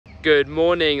Good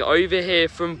morning, over here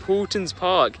from Paultons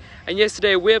Park, and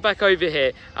yesterday we're back over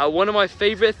here at one of my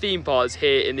favourite theme parks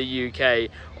here in the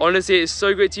UK. Honestly, it's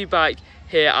so great to be back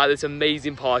here at this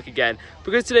amazing park again,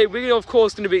 because today we're of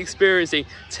course going to be experiencing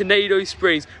Tornado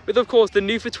Springs with of course the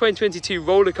new for 2022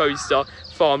 roller coaster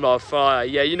Farmyard Flyer.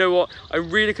 Yeah, you know what,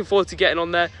 I'm really looking forward to getting on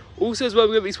there. Also as well,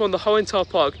 we're going to be exploring the whole entire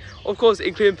park, of course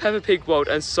including Peppa Pig World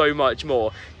and so much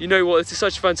more. You know what, this is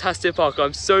such a fantastic park.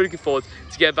 I'm so looking forward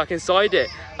to get back inside it.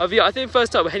 Yeah, I think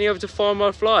first up we're heading over to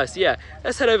Farmyard Flyer, so yeah,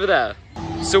 let's head over there.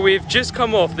 So we've just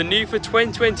come off the new for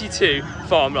 2022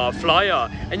 Farmyard Flyer,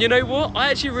 and you know what,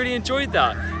 I actually really enjoyed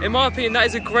that. In my opinion, that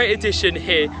is a great addition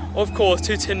here, of course,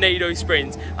 to Tornado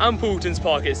Springs and Paultons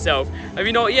Park itself. And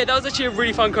you know what, yeah, that was actually a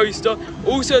really fun coaster.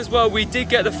 Also as well, we did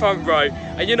get the front row,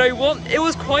 and you know what, it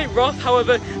was quite rough.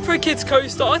 However, for a kids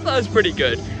coaster, I thought it was pretty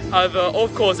good. However,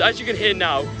 of course, as you can hear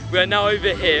now, we are now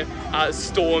over here at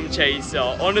Storm Chaser.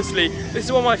 Honestly, this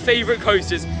is one of my favourite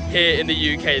coasters here in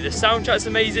the UK. The soundtrack's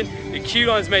amazing, the queue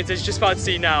line's amazing, as you're just about to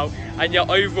see now, and yeah,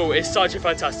 overall, it's such a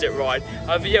fantastic ride.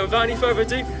 But yeah, without any further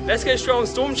ado, let's get straight on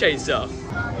Storm Chaser.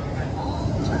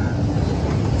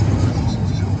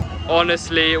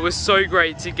 Honestly, it was so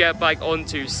great to get back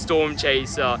onto Storm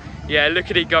Chaser. Yeah, look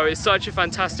at it go, it's such a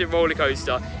fantastic roller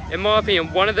coaster. In my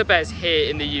opinion, one of the best here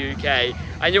in the UK.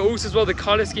 And you're also as well, the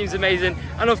colour scheme's amazing,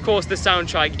 and of course the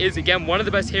soundtrack is again one of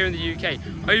the best here in the UK.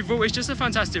 Overall, it's just a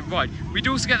fantastic ride. We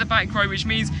do also get the back row, which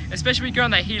means, especially when we go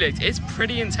on that helix, it's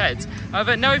pretty intense.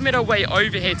 But now we've made our way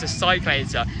over here to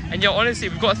Cyclator, and yeah, honestly,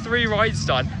 we've got 3 rides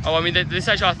done. Oh, I mean, this is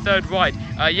actually our 3rd ride,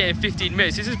 yeah, in 15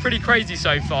 minutes. This is pretty crazy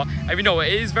so far, and you know what,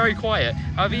 it is very quiet.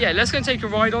 But yeah, let's go and take a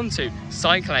ride onto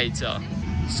Cyclator.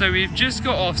 So we've just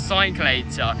got off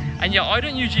Cyclator, and yeah, I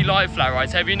don't usually like flat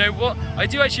rides, but you know what, I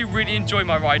do actually really enjoy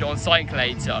my ride on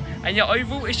Cyclator, and yeah,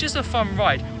 overall it's just a fun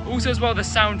ride. Also as well, the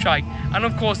soundtrack and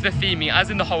of course the theming, as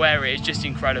in the whole area, is just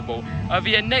incredible. But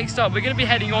yeah, next up we're going to be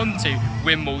heading on to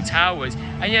Windmill Towers,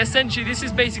 and yeah, essentially this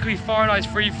is basically Fahrenheit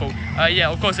Freefall, yeah,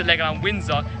 of course at Legoland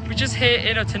Windsor, which is here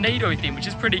in a tornado theme, which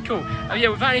is pretty cool. Yeah,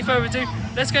 without any further ado,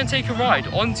 let's go and take a ride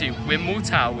onto Windmill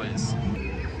Towers.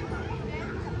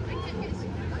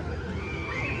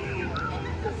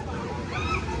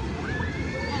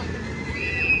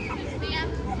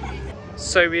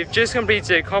 So we've just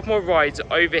completed a couple more rides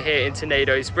over here in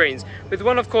Tornado Springs, with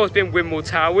one of course being Windmill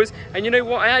Towers, and you know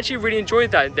what, I actually really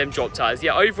enjoyed them drop towers.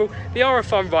 Yeah, overall they are a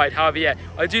fun ride. However, yeah,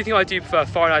 I do prefer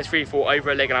Fahrenheit Freefall over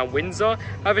at Legoland Windsor.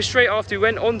 However, straight after we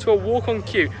went on to a walk-on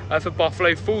queue for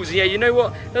Buffalo Falls, and yeah, you know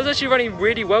what, that was actually running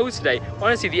really well today.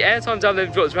 Honestly, the airtime down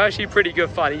them drops were actually pretty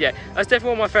good fun, and yeah, that's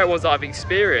definitely one of my favourite ones that I've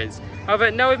experienced.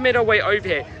 However, now we've made our way over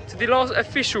here to the last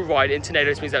official ride in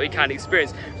Tornado Springs that we can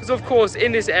experience. Because of course,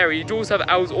 in this area, you do also have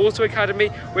Owl's Auto Academy,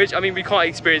 which, I mean, we can't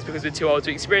experience because we're too old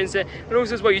to experience it. And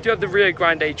also as well, you do have the Rio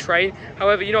Grande train.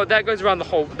 However, you know, that goes around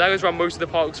most of the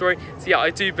park, sorry. So yeah, I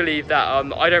do believe that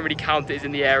I don't really count it as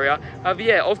in the area. But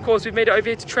yeah, of course, we've made it over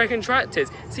here to Trek and Tractors.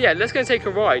 So yeah, let's go and take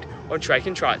a ride on Trek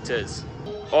and Tractors.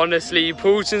 Honestly,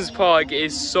 Paultons Park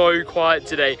is so quiet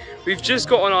today. We've just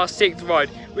got on our 6th ride,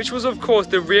 which was of course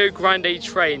the Rio Grande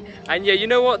train, and yeah, you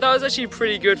know what, that was actually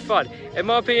pretty good fun. In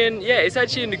my opinion, yeah, it's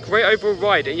actually a great overall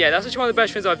ride, and yeah, that's actually one of the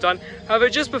best things I've done. However,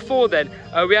 just before then,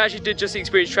 we actually did just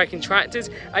experience Trek and Tractors,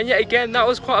 and yeah, again, that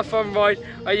was quite a fun ride.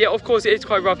 Yeah, of course it is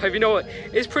quite rough, but you know what,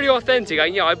 it's pretty authentic,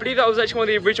 and yeah, I believe that was actually one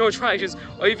of the original attractions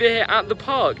over here at the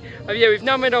park. Yeah, we've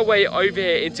now made our way over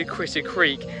here into Critter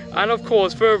Creek, and of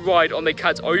course for a ride on the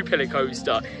Cat's O-Pillar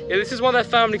coaster. Yeah, this is one of their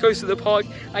family coasters at the park,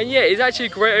 and yeah, it's actually a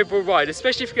great overall ride,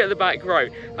 especially if you get the back row.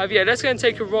 Yeah, let's go and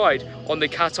take a ride on the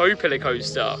Cat's O-Pillar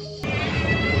coaster.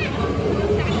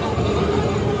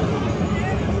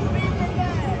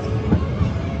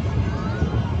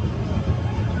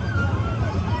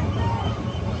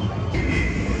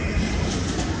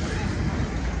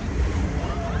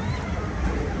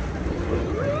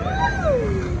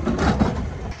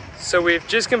 So we've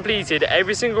just completed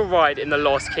every single ride in the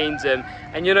Lost Kingdom,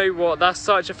 and you know what, that's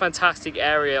such a fantastic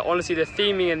area. Honestly, the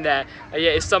theming in there,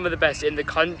 yeah, is some of the best in the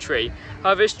country.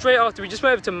 However, straight after we just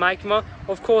went over to Magma.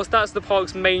 Of course, that's the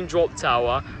park's main drop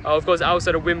tower. Of course,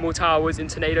 outside of Windmill Towers in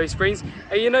Tornado Springs.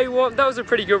 And you know what, that was a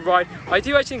pretty good ride. I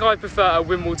do actually think I prefer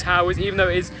Windmill Towers, even though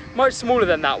it is much smaller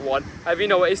than that one. You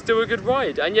know what, it's still a good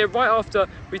ride. And yeah, right after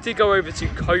we did go over to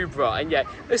Cobra, and yeah,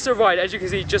 it's a ride, as you can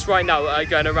see just right now,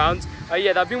 going around.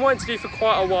 Yeah, that I've been wanting to do for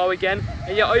quite a while again,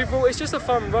 and yeah, overall it's just a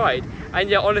fun ride. And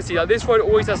yeah, honestly, like, this ride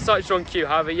always has such a long queue.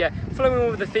 However, yeah, following on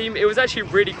with the theme, it was actually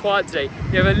really quiet today.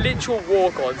 You have a literal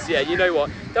walk-ons. Yeah, you know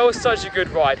what, that was such a good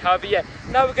ride. However, yeah,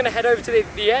 now we're going to head over to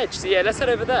the edge, so yeah, let's head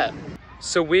over there.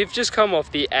 So we've just come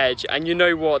off the edge, and you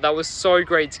know what, that was so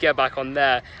great to get back on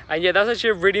there. And yeah, that's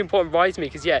actually a really important ride to me,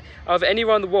 because yeah, out of any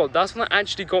around the world, that's one that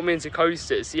actually got me into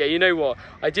coasters. So yeah, you know what,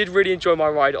 I did really enjoy my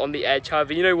ride on the edge.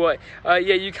 However, you know what, yeah,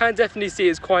 you can definitely see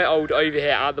it's quite old over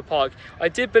here at the park. I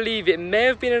did believe it may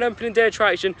have been an opening day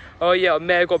attraction. Oh yeah, it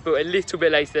may have got built a little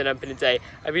bit later than opening day.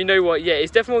 And you know what, yeah,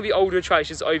 it's definitely one of the older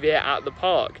attractions over here at the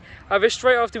park. However,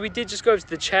 straight after, we did just go over to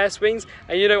the chair swings,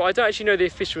 and you know, I don't actually know the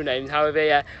official names. However,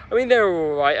 yeah, I mean, they're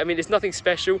all right. I mean, it's nothing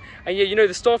special. And yeah, you know,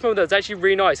 the staff member that's actually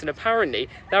really nice, and apparently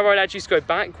that ride actually used to go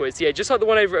backwards. Yeah, just like the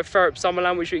one over at Ferrop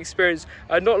Summerland, which we experienced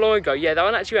not long ago. Yeah, that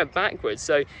one actually went backwards.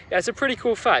 So yeah, it's a pretty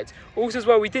cool fact. Also as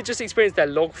well, we did just experience their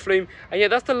log flume, and yeah,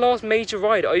 that's the last major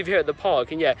ride over here at the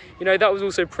park. And yeah, you know, that was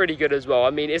also pretty good as well. I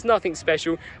mean, it's nothing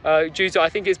special due to, I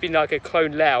think it's been like a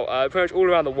clone layout pretty much all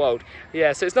around the world.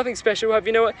 Yeah, so it's nothing special. However,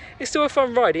 you know what, it's still a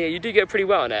fun ride. Yeah, you do get pretty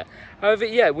well on it. However,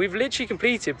 yeah, we've literally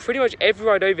completed pretty much every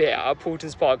ride over here at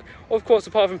Paultons Park, of course,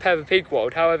 apart from Peppa Pig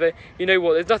World. However, you know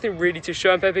what, there's nothing really to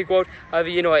show in Peppa Pig World. However,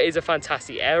 you know, it is a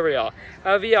fantastic area.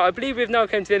 However, yeah, I believe we've now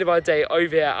come to the end of our day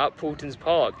over here at Paultons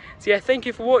Park. So yeah, thank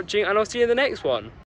you for watching, and I'll see you in the next one.